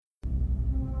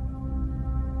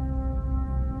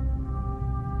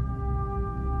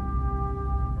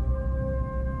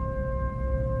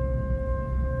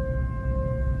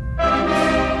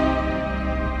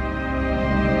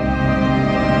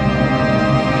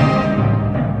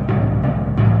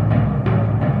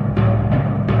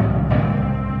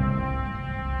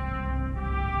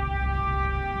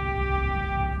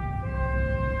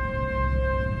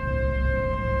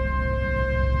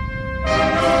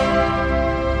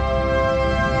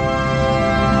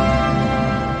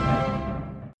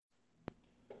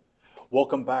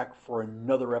Welcome back for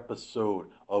another episode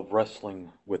of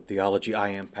Wrestling with Theology. I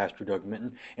am Pastor Doug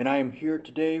Minton, and I am here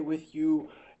today with you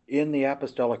in the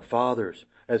Apostolic Fathers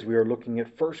as we are looking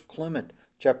at 1 Clement,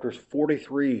 chapters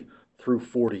 43 through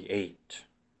 48.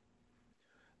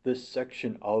 This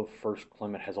section of 1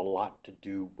 Clement has a lot to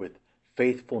do with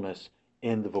faithfulness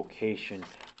in the vocation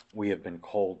we have been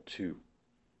called to.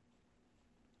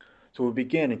 So we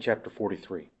begin in chapter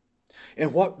 43.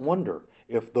 And what wonder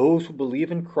if those who believe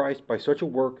in Christ by such a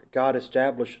work God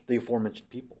established the aforementioned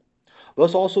people.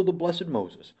 Thus also the blessed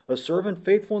Moses, a servant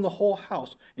faithful in the whole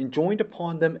house, enjoined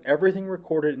upon them everything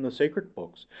recorded in the sacred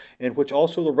books, in which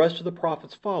also the rest of the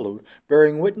prophets followed,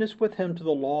 bearing witness with him to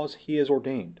the laws he has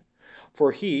ordained.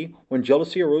 For he, when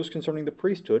jealousy arose concerning the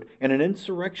priesthood, and an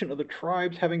insurrection of the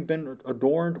tribes having been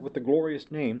adorned with the glorious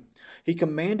name, he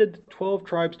commanded the 12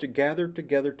 tribes to gather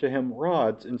together to him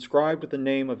rods inscribed with the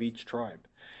name of each tribe.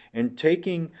 And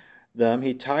taking them,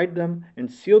 he tied them and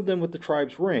sealed them with the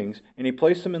tribes' rings, and he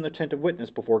placed them in the tent of witness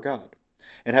before God.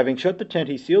 And having shut the tent,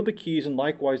 he sealed the keys and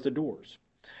likewise the doors.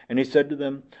 And he said to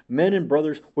them, Men and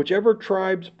brothers, whichever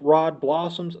tribe's rod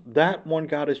blossoms, that one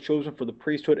God has chosen for the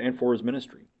priesthood and for his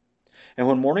ministry. And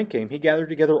when morning came, he gathered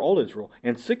together all Israel,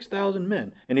 and 6,000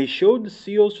 men, and he showed the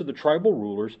seals to the tribal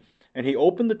rulers, and he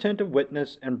opened the tent of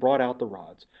witness and brought out the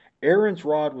rods. Aaron's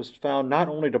rod was found not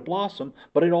only to blossom,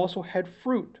 but it also had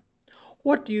fruit.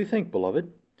 What do you think,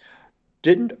 beloved?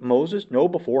 Didn't Moses know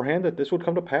beforehand that this would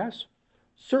come to pass?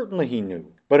 Certainly he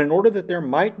knew, but in order that there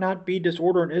might not be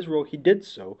disorder in Israel, he did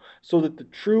so that the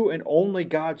true and only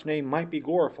God's name might be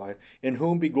glorified, in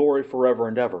whom be glory forever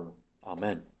and ever.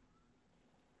 Amen.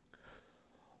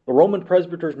 The Roman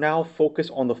presbyters now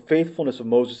focus on the faithfulness of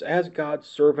Moses as God's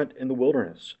servant in the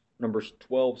wilderness. Numbers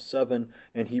 12:7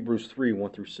 and Hebrews 3:1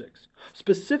 through 6.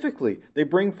 Specifically, they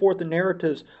bring forth the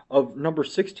narratives of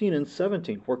Numbers 16 and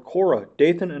 17, where Korah,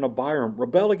 Dathan, and Abiram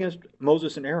rebel against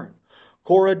Moses and Aaron.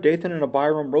 Korah, Dathan, and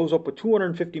Abiram rose up with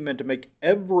 250 men to make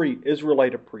every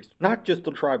Israelite a priest, not just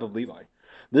the tribe of Levi.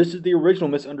 This is the original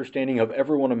misunderstanding of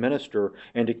everyone a minister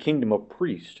and a kingdom of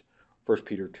priest. 1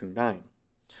 Peter 2:9.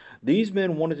 These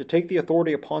men wanted to take the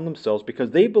authority upon themselves because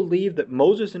they believed that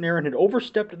Moses and Aaron had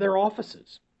overstepped their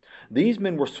offices. These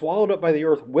men were swallowed up by the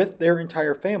earth with their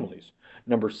entire families.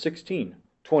 Numbers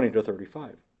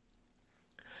 16:20-35.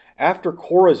 After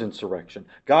Korah's insurrection,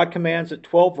 God commands that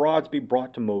 12 rods be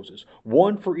brought to Moses,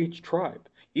 one for each tribe.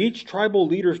 Each tribal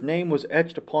leader's name was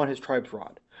etched upon his tribe's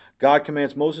rod. God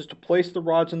commands Moses to place the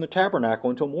rods in the tabernacle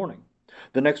until morning.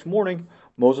 The next morning,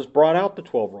 Moses brought out the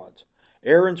 12 rods.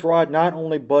 Aaron's rod not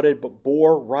only budded, but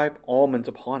bore ripe almonds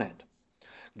upon it.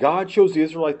 God shows the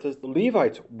Israelites that the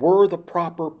Levites were the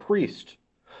proper priest.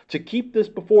 To keep this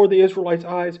before the Israelites'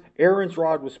 eyes, Aaron's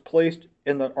rod was placed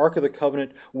in the Ark of the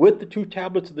Covenant with the 2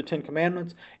 tablets of the 10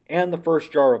 Commandments and the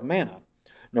first jar of manna.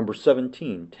 Numbers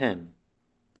 17:10.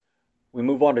 We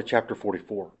move on to chapter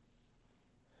 44.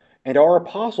 And our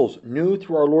apostles knew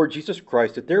through our Lord Jesus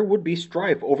Christ that there would be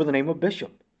strife over the name of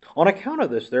bishop. On account of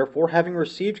this, therefore, having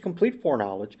received complete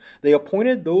foreknowledge, they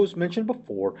appointed those mentioned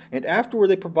before, and afterward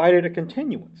they provided a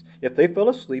continuance. If they fell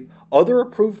asleep, other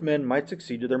approved men might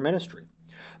succeed to their ministry.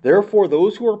 Therefore,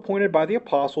 those who were appointed by the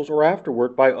apostles, or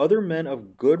afterward by other men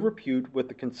of good repute, with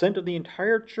the consent of the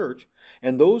entire church,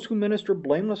 and those who minister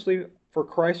blamelessly for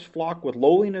Christ's flock with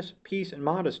lowliness, peace, and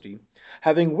modesty,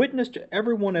 having witnessed to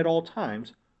everyone at all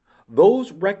times,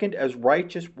 those reckoned as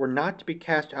righteous were not to be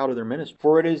cast out of their ministry.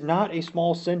 For it is not a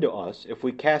small sin to us if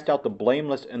we cast out the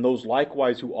blameless and those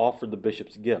likewise who offer the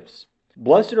bishop's gifts.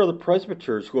 Blessed are the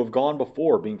presbyters who have gone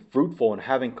before, being fruitful and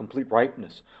having complete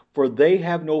ripeness, for they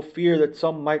have no fear that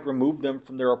some might remove them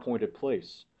from their appointed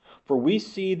place. For we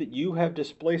see that you have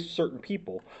displaced certain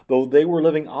people, though they were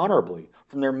living honorably,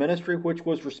 from their ministry which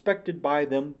was respected by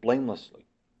them blamelessly.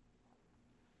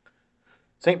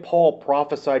 St. Paul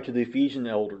prophesied to the Ephesian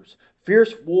elders,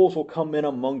 Fierce wolves will come in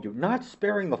among you, not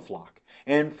sparing the flock,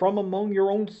 and from among your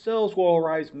own selves will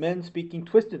arise men speaking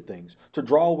twisted things, to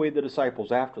draw away the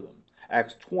disciples after them.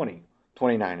 Acts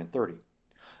 20:29 and 30.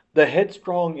 The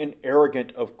headstrong and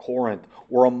arrogant of Corinth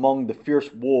were among the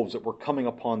fierce wolves that were coming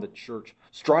upon the church,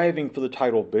 striving for the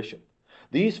title of bishop.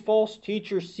 These false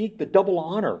teachers seek the double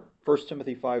honor, 1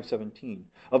 Timothy 5:17,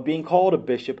 of being called a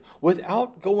bishop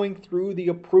without going through the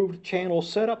approved channels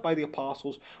set up by the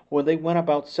apostles when they went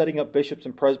about setting up bishops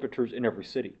and presbyters in every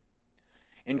city.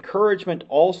 Encouragement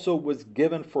also was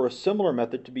given for a similar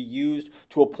method to be used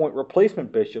to appoint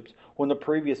replacement bishops when the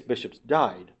previous bishops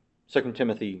died, 2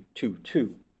 Timothy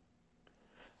 2:2.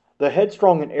 The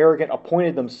headstrong and arrogant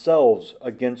appointed themselves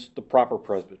against the proper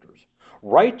presbyters.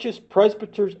 Righteous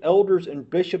presbyters, elders, and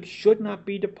bishops should not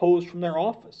be deposed from their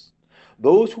office.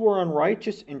 Those who are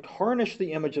unrighteous and tarnish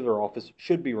the image of their office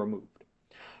should be removed.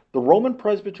 The Roman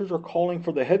presbyters are calling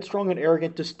for the headstrong and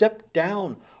arrogant to step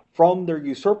down from their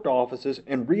usurped offices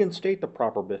and reinstate the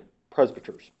proper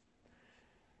presbyters.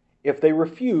 If they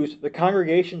refuse, the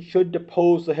congregation should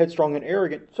depose the headstrong and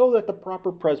arrogant so that the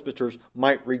proper presbyters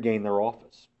might regain their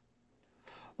office.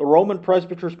 The Roman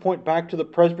presbyters point back to the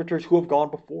presbyters who have gone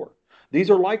before.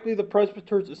 These are likely the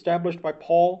presbyters established by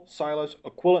Paul, Silas,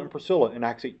 Aquila, and Priscilla in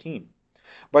Acts 18.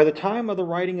 By the time of the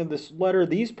writing of this letter,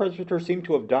 these presbyters seem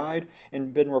to have died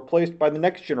and been replaced by the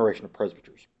next generation of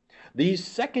presbyters. These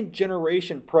second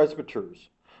generation presbyters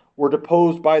were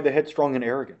deposed by the headstrong and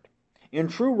arrogant. In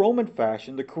true Roman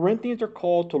fashion, the Corinthians are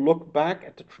called to look back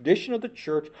at the tradition of the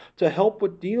church to help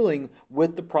with dealing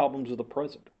with the problems of the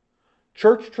present.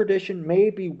 Church tradition may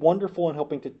be wonderful in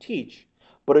helping to teach,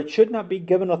 but it should not be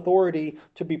given authority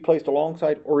to be placed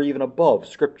alongside or even above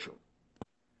Scripture.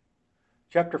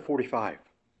 Chapter 45.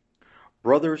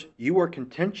 Brothers, you are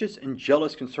contentious and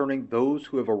jealous concerning those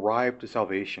who have arrived to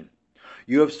salvation.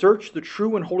 You have searched the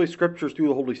true and holy Scriptures through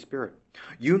the Holy Spirit.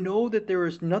 You know that there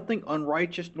is nothing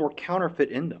unrighteous nor counterfeit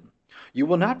in them. You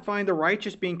will not find the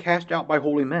righteous being cast out by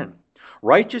holy men.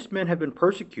 Righteous men have been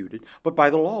persecuted, but by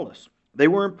the lawless. They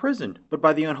were imprisoned, but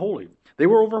by the unholy. They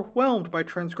were overwhelmed by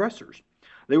transgressors.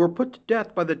 They were put to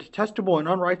death by the detestable and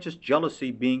unrighteous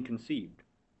jealousy being conceived.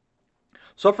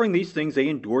 Suffering these things, they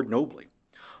endured nobly.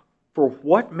 For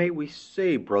what may we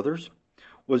say, brothers?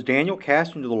 Was Daniel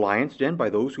cast into the lion's den by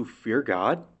those who fear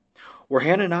God? Were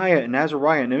Hananiah and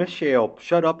Azariah and Mishael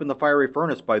shut up in the fiery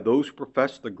furnace by those who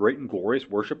profess the great and glorious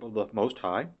worship of the Most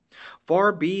High?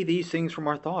 Far be these things from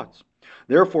our thoughts.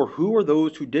 Therefore, who are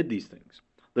those who did these things?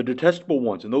 The detestable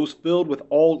ones and those filled with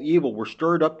all evil were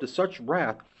stirred up to such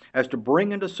wrath as to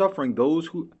bring into suffering those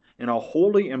who in a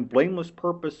holy and blameless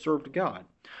purpose served God,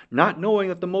 not knowing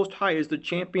that the Most High is the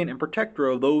champion and protector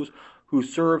of those who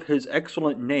serve his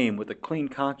excellent name with a clean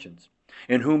conscience,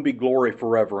 in whom be glory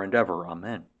forever and ever.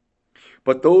 Amen.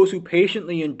 But those who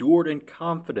patiently endured in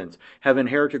confidence have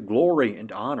inherited glory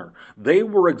and honor. They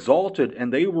were exalted,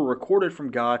 and they were recorded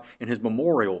from God in his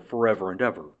memorial forever and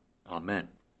ever. Amen.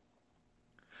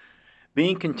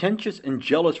 Being contentious and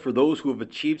jealous for those who have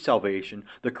achieved salvation,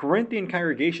 the Corinthian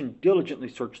congregation diligently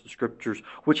searched the Scriptures,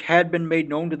 which had been made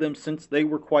known to them since they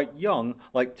were quite young,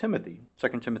 like Timothy,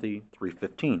 2 Timothy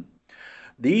 3:15.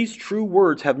 These true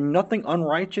words have nothing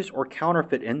unrighteous or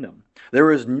counterfeit in them.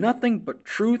 There is nothing but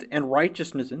truth and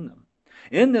righteousness in them.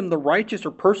 In them the righteous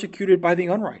are persecuted by the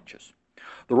unrighteous.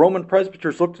 The Roman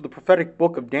presbyters looked to the prophetic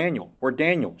book of Daniel, where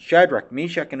Daniel, Shadrach,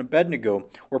 Meshach, and Abednego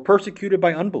were persecuted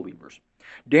by unbelievers.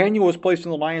 Daniel was placed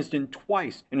in the lion's den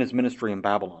twice in his ministry in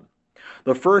Babylon.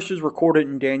 The first is recorded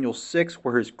in Daniel 6,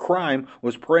 where his crime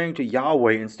was praying to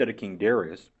Yahweh instead of King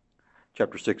Darius,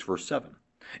 chapter 6, verse 7.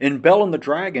 In Bel and the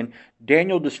Dragon,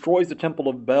 Daniel destroys the temple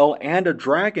of Bel and a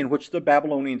dragon which the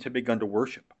Babylonians had begun to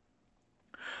worship.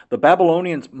 The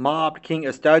Babylonians mobbed King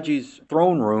Astyages'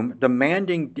 throne room,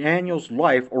 demanding Daniel's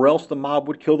life, or else the mob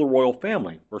would kill the royal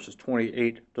family, verses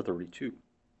 28 to 32.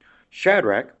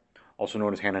 Shadrach, also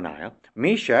known as Hananiah,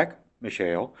 Meshach,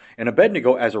 Mishael, and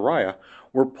Abednego, Azariah,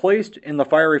 were placed in the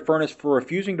fiery furnace for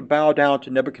refusing to bow down to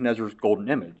Nebuchadnezzar's golden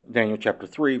image, Daniel chapter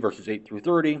 3, verses 8 through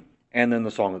 30, and then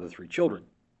the Song of the Three Children.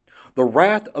 The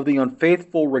wrath of the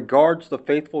unfaithful regards the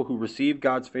faithful who receive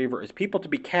God's favor as people to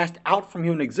be cast out from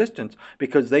human existence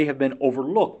because they have been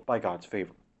overlooked by God's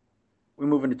favor. We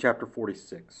move into chapter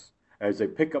 46 as they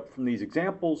pick up from these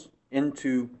examples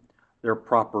into their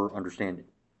proper understanding.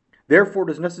 Therefore,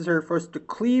 it is necessary for us to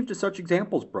cleave to such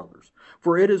examples, brothers.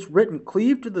 For it is written,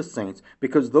 cleave to the saints,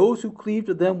 because those who cleave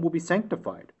to them will be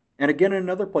sanctified. And again in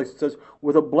another place it says,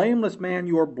 with a blameless man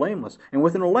you are blameless, and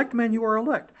with an elect man you are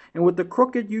elect, and with the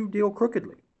crooked you deal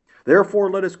crookedly.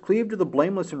 Therefore let us cleave to the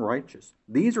blameless and righteous.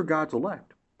 These are God's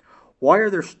elect. Why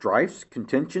are there strifes,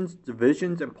 contentions,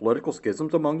 divisions, and political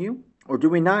schisms among you? Or do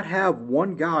we not have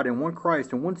one God and one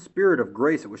Christ and one Spirit of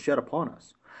grace that was shed upon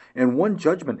us, and one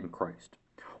judgment in Christ?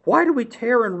 Why do we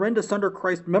tear and rend asunder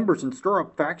Christ's members and stir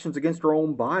up factions against our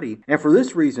own body, and for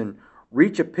this reason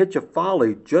reach a pitch of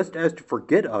folly, just as to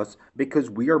forget us, because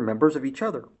we are members of each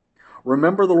other?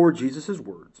 Remember the Lord Jesus'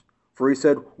 words, for he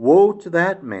said, woe to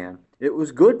that man! It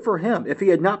was good for him, if he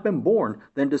had not been born,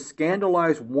 than to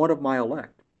scandalize one of my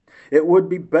elect. It would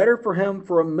be better for him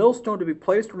for a millstone to be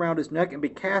placed around his neck and be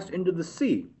cast into the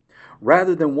sea,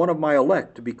 rather than one of my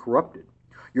elect to be corrupted.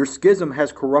 Your schism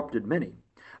has corrupted many.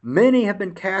 Many have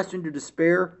been cast into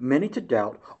despair, many to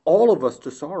doubt, all of us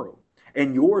to sorrow.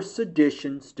 And your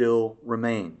sedition still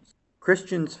remains.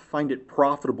 Christians find it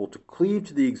profitable to cleave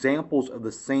to the examples of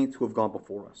the saints who have gone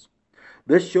before us.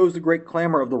 This shows the great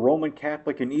clamor of the Roman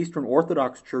Catholic and Eastern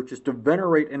Orthodox churches to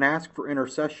venerate and ask for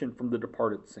intercession from the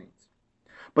departed saints.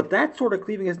 But that sort of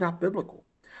cleaving is not biblical.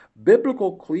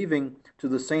 Biblical cleaving to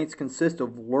the saints consists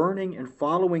of learning and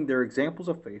following their examples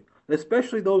of faith,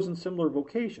 especially those in similar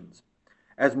vocations,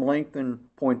 as Melanchthon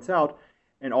points out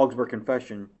in Augsburg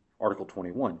Confession, Article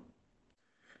 21.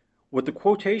 With the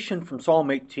quotation from Psalm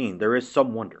 18, there is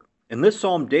some wonder. In this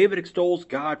psalm, David extols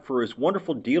God for his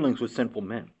wonderful dealings with sinful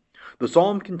men. The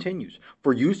psalm continues,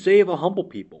 "For you save a humble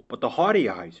people, but the haughty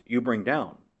eyes you bring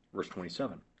down." Verse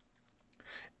 27.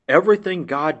 Everything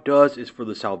God does is for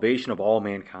the salvation of all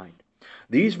mankind.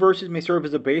 These verses may serve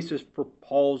as a basis for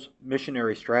Paul's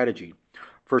missionary strategy.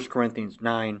 1 Corinthians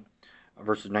 9,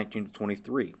 verses 19 to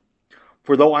 23.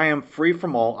 "For though I am free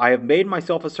from all, I have made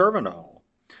myself a servant of all,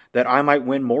 that I might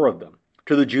win more of them.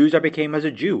 To the Jews I became as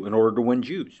a Jew, in order to win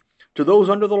Jews. To those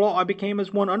under the law I became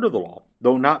as one under the law,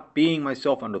 though not being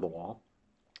myself under the law,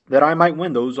 that I might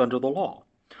win those under the law.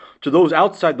 To those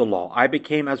outside the law I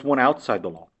became as one outside the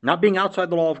law, not being outside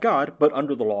the law of God, but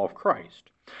under the law of Christ,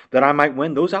 that I might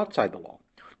win those outside the law.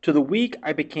 To the weak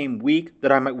I became weak,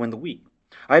 that I might win the weak.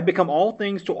 I have become all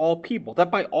things to all people, that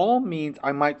by all means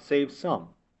I might save some.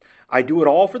 I do it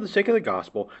all for the sake of the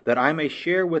gospel, that I may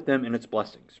share with them in its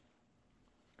blessings."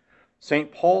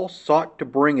 St. Paul sought to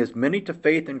bring as many to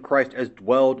faith in Christ as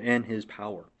dwelled in his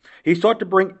power. He sought to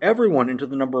bring everyone into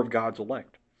the number of God's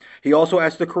elect. He also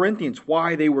asked the Corinthians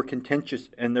why they were contentious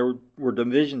and there were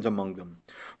divisions among them.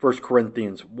 1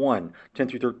 Corinthians 1, 10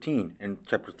 through 13, and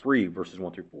chapter 3, verses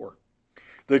 1 through 4.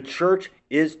 The church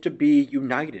is to be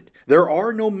united. There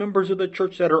are no members of the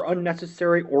church that are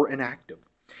unnecessary or inactive.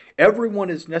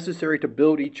 Everyone is necessary to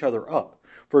build each other up.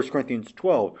 1 Corinthians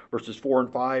 12, verses 4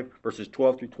 and 5, verses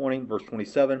 12 through 20, verse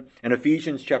 27, and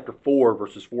Ephesians chapter 4,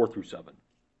 verses 4 through 7.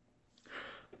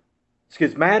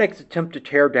 Schismatics attempt to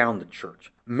tear down the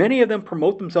church. Many of them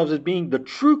promote themselves as being the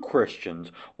true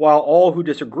Christians, while all who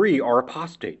disagree are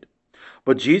apostate.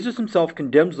 But Jesus himself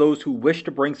condemns those who wish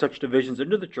to bring such divisions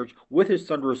into the church with his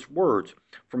thunderous words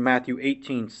from Matthew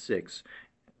 18:6,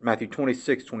 Matthew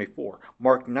 26:24,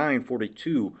 Mark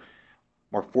 9:42,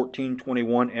 Mark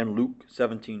 14:21, and Luke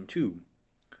 17:2.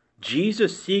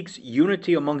 Jesus seeks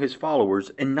unity among his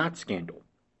followers and not scandal.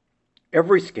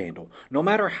 Every scandal, no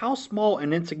matter how small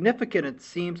and insignificant it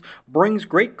seems, brings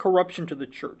great corruption to the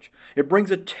church. It brings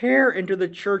a tear into the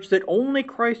church that only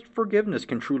Christ's forgiveness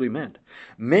can truly mend.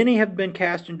 Many have been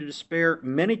cast into despair,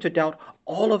 many to doubt,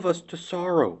 all of us to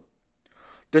sorrow.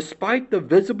 Despite the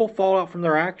visible fallout from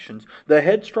their actions, the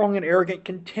headstrong and arrogant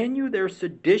continue their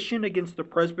sedition against the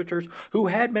presbyters who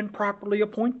had been properly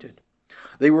appointed.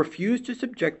 They refused to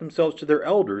subject themselves to their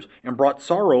elders and brought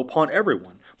sorrow upon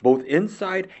everyone, both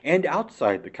inside and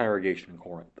outside the congregation in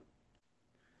Corinth.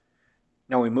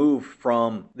 Now we move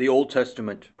from the Old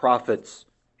Testament prophets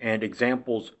and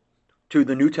examples to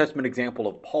the New Testament example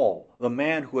of Paul, the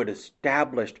man who had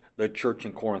established the church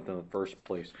in Corinth in the first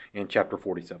place, in chapter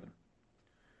 47.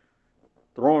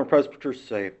 The Roman presbyters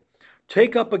say,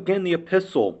 "Take up again the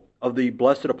epistle of the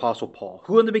blessed apostle Paul,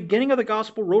 who in the beginning of the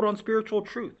gospel wrote on spiritual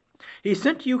truth. He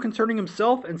sent to you concerning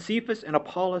himself and Cephas and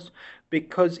Apollos,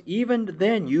 because even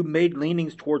then you made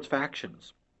leanings towards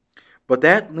factions. But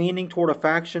that leaning toward a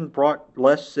faction brought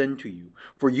less sin to you,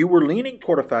 for you were leaning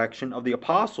toward a faction of the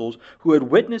apostles who had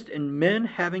witnessed in men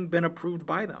having been approved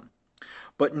by them.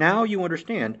 But now you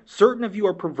understand, certain of you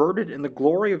are perverted, and the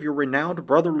glory of your renowned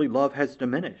brotherly love has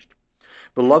diminished.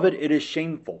 Beloved, it is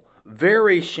shameful,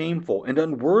 very shameful, and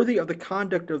unworthy of the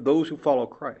conduct of those who follow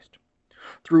Christ.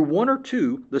 Through one or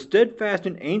two, the steadfast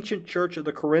and ancient church of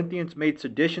the Corinthians made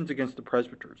seditions against the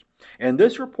presbyters. And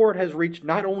this report has reached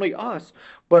not only us,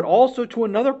 but also to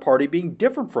another party being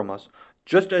different from us,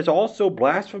 just as also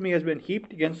blasphemy has been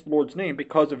heaped against the Lord's name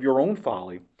because of your own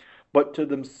folly, but to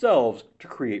themselves to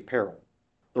create peril."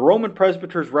 The Roman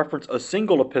presbyters reference a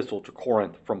single epistle to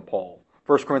Corinth from Paul.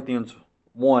 1 Corinthians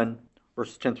 1,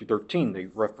 verses 10 through 13, they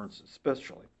reference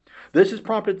especially. This has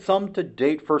prompted some to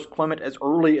date 1 Clement as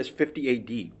early as 50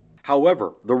 AD.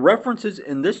 However, the references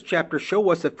in this chapter show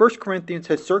us that 1 Corinthians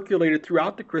has circulated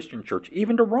throughout the Christian church,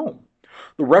 even to Rome.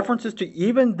 The references to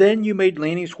 "even then you made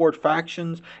leanings toward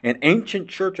factions" and "ancient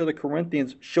church of the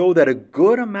Corinthians" show that a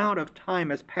good amount of time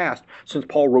has passed since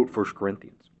Paul wrote 1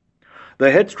 Corinthians.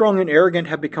 The headstrong and arrogant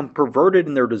have become perverted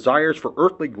in their desires for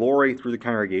earthly glory through the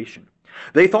congregation.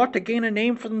 They thought to gain a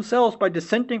name for themselves by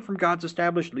dissenting from God's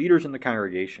established leaders in the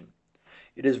congregation.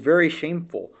 It is very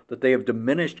shameful that they have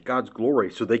diminished God's glory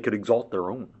so they could exalt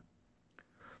their own.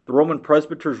 The Roman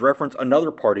presbyters reference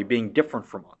another party being different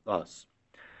from us.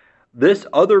 This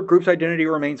other group's identity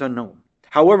remains unknown.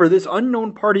 However, this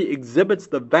unknown party exhibits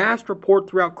the vast report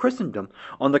throughout Christendom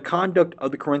on the conduct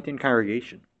of the Corinthian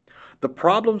congregation. The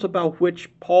problems about which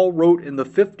Paul wrote in the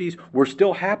 50s were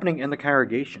still happening in the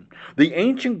congregation. The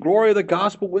ancient glory of the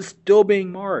gospel was still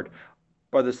being marred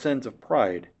by the sins of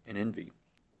pride and envy.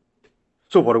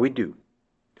 So what do?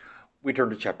 We turn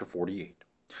to chapter 48.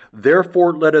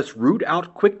 Therefore let us root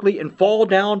out quickly and fall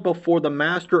down before the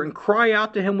Master and cry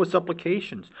out to him with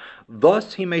supplications.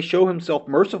 Thus he may show himself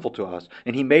merciful to us,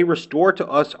 and he may restore to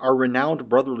us our renowned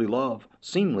brotherly love,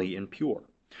 seemly and pure.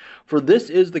 For this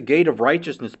is the gate of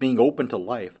righteousness being open to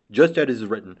life, just as it is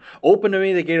written, Open to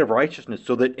me the gate of righteousness,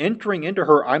 so that entering into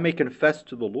her I may confess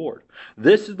to the Lord.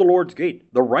 This is the Lord's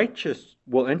gate. The righteous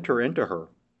will enter into her.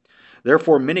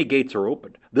 Therefore many gates are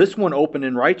opened. This one open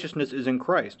in righteousness is in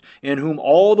Christ, in whom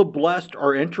all the blessed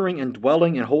are entering and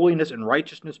dwelling in holiness and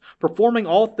righteousness, performing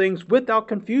all things without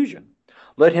confusion.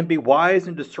 Let him be wise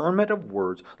in discernment of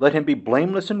words. Let him be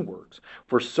blameless in works.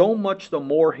 For so much the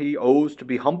more he owes to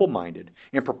be humble-minded,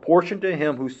 in proportion to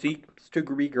him who seeks to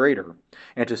be greater,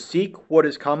 and to seek what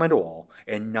is common to all,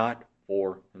 and not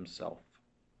for himself.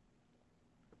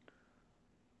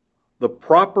 The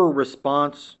proper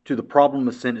response to the problem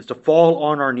of sin is to fall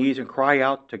on our knees and cry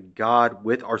out to God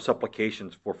with our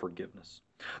supplications for forgiveness.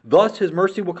 Thus his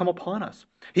mercy will come upon us.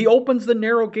 He opens the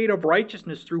narrow gate of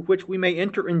righteousness through which we may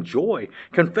enter in joy,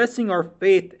 confessing our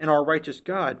faith in our righteous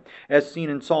God, as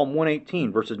seen in Psalm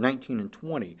 118, verses 19 and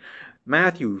 20,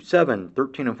 Matthew 7,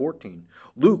 13 and 14,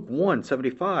 Luke 1,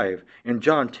 75, and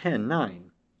John 10,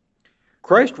 9.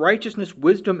 Christ's righteousness,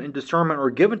 wisdom, and discernment are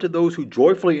given to those who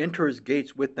joyfully enter his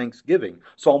gates with thanksgiving.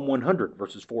 Psalm 100,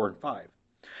 verses 4 and 5.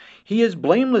 He is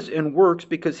blameless in works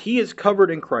because he is covered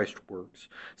in Christ's works,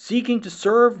 seeking to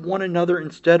serve one another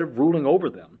instead of ruling over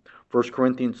them. 1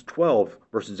 Corinthians 12,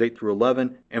 verses 8 through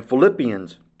 11, and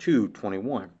Philippians 2,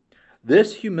 21.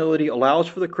 This humility allows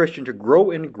for the Christian to grow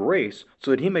in grace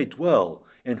so that he may dwell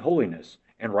in holiness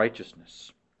and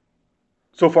righteousness.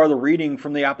 So far, the reading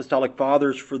from the Apostolic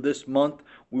Fathers for this month.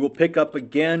 We will pick up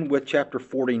again with chapter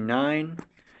 49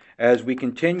 as we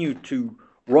continue to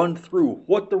run through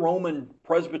what the Roman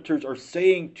presbyters are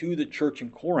saying to the church in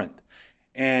Corinth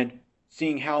and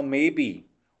seeing how maybe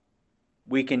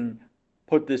we can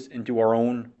put this into our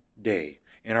own day,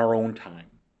 in our own time.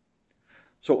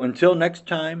 So until next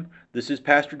time, this is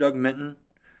Pastor Doug Minton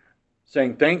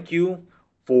saying thank you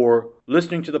for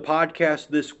listening to the podcast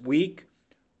this week.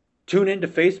 Tune into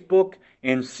Facebook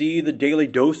and see the daily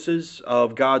doses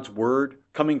of God's Word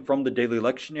coming from the Daily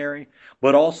Lectionary.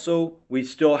 But also, we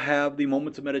still have the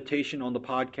Moments of Meditation on the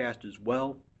podcast as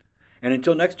well. And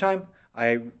until next time,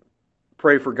 I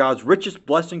pray for God's richest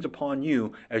blessings upon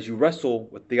you as you wrestle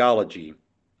with theology.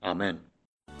 Amen.